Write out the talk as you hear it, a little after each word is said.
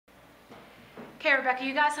Okay, Rebecca,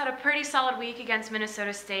 you guys had a pretty solid week against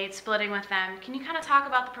Minnesota State, splitting with them. Can you kind of talk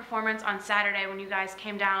about the performance on Saturday when you guys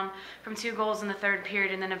came down from 2 goals in the third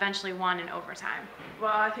period and then eventually won in overtime?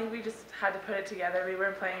 Well, I think we just had to put it together. We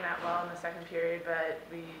weren't playing that well in the second period, but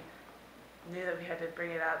we knew that we had to bring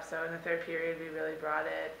it up. So in the third period, we really brought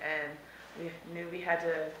it, and we knew we had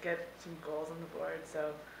to get some goals on the board.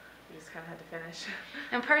 So we just kind of had to finish.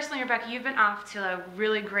 And personally, Rebecca, you've been off to a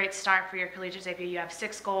really great start for your collegiate debut. You have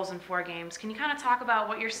 6 goals in 4 games. Can you kind of talk about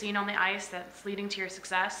what you're seeing on the ice that's leading to your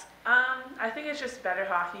success? I think it's just better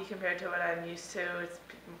hockey compared to what I'm used to. It's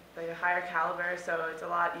like a higher caliber, so it's a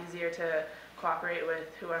lot easier to cooperate with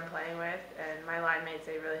who I'm playing with, and my line mates,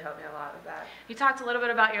 they really helped me a lot with that. You talked a little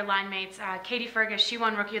bit about your line mates. Katie Fergus, she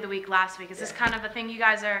won Rookie of the Week last week. Is this kind of a thing you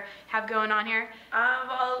guys have going on here?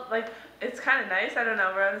 Well, it's kind of nice. I don't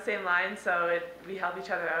know. We're on the same line, so we help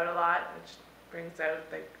each other out a lot, which brings out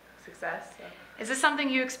success. So. Is this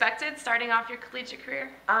something you expected starting off your collegiate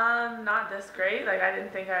career? Not this great. I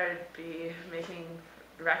didn't think I would be making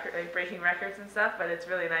breaking records and stuff, but it's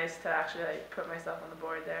really nice to actually put myself on the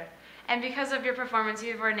board there. And because of your performance,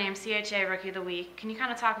 you were named CHA Rookie of the Week. Can you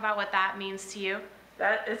kind of talk about what that means to you?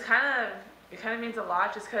 It kind of means a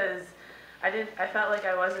lot, just because I felt like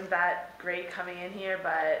I wasn't that great coming in here,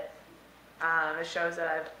 but it shows that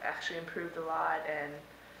I've actually improved a lot.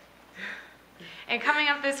 And coming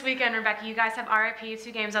up this weekend, Rebecca, you guys have RIP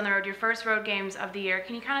 2 games on the road, your first road games of the year.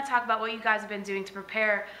 Can you kind of talk about what you guys have been doing to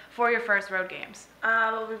prepare for your first road games?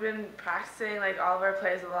 Well, we've been practicing all of our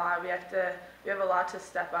plays a lot. We have a lot to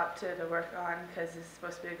step up to work on, because this is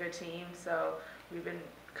supposed to be a good team. So we've been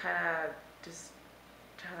kind of just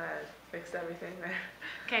trying to fix everything there.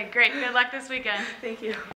 Okay, great. Good luck this weekend. Thank you.